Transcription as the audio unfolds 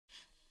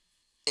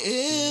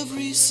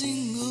Every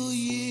single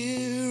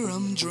year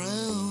I'm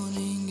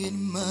drowning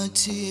in my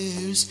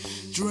tears,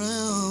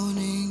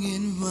 drowning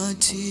in my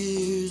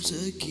tears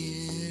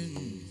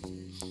again.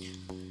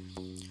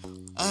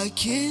 I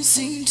can't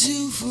seem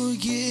to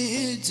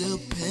forget the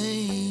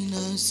pain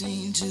I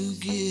seem to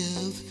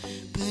give,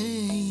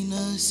 pain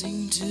I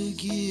seem to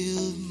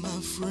give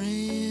my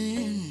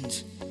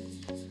friend.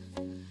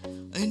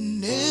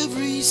 And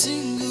every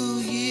single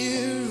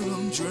year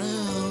I'm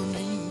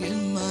drowning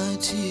in my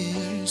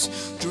tears,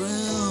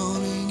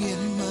 drowning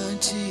in my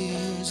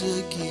tears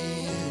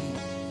again.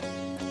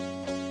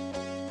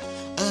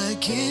 I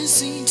can't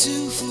seem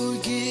to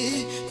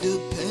forget the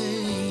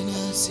pain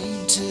I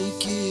seem to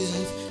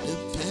give, the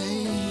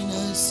pain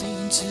I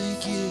seem to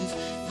give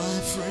my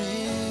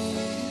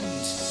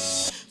friend.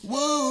 Whoa,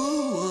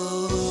 whoa.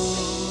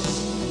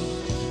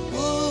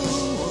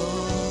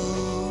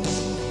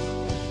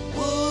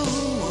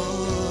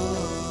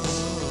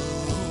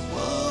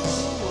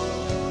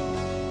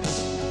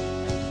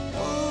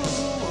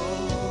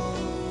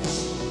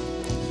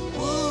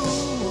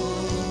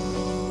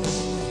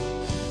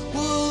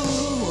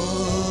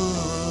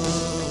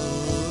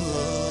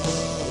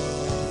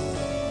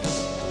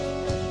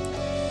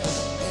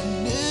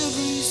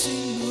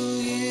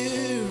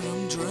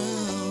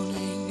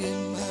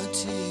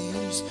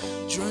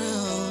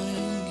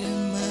 Drowning in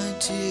my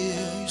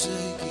tears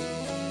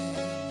again.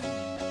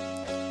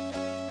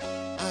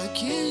 I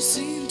can't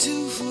seem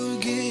to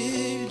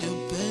forget the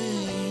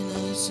pain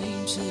I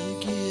seem to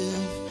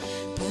give,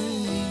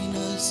 pain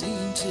I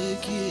seem to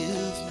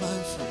give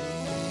my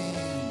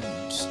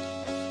friends.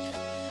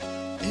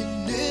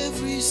 And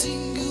every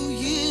single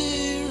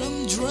year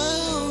I'm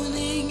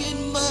drowning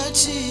in my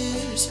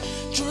tears,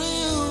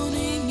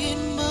 drowning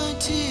in my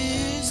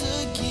tears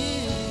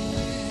again.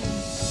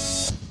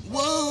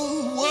 Whoa.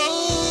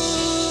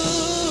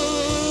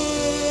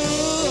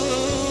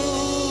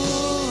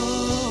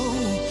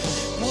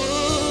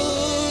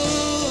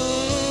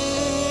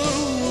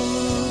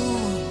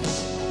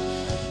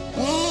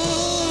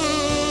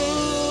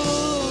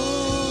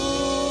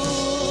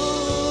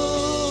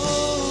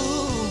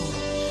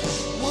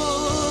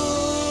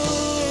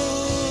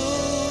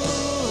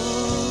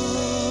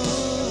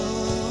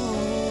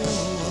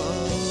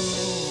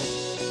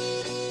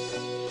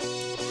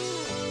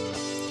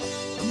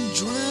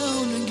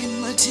 Drowning in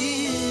my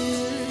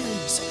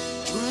tears,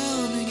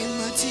 drowning in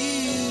my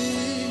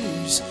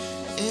tears,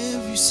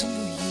 every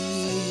single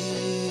year,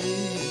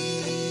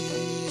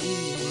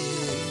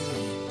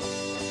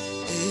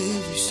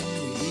 every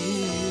single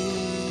year.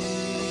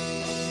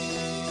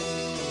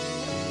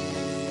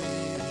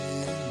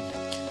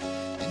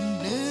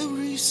 And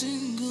every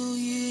single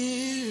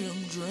year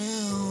I'm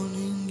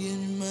drowning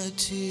in my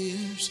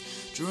tears,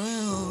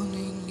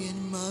 drowning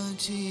in my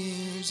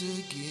tears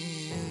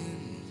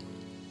again.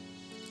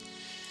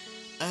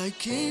 I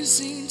can't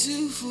seem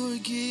to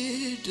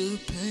forget the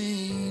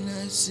pain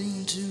I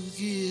seem to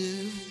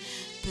give,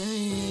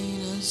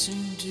 pain I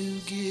seem to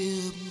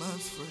give my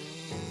friend.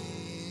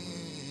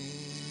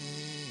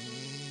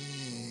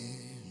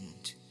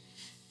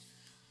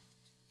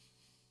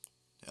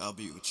 I'll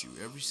be with you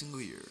every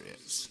single year,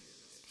 yes,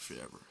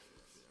 forever.